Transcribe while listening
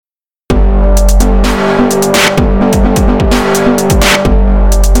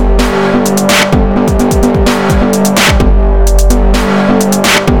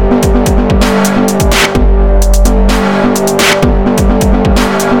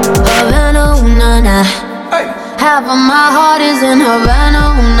in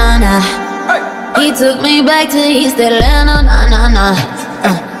Havana, ooh, nah, nah. He took me back to East Atlanta, nah, nah, nah.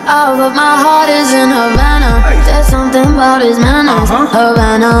 All of my heart is in Havana. There's something about his manners.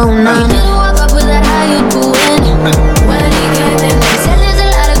 Havana, ooh, nah, nah.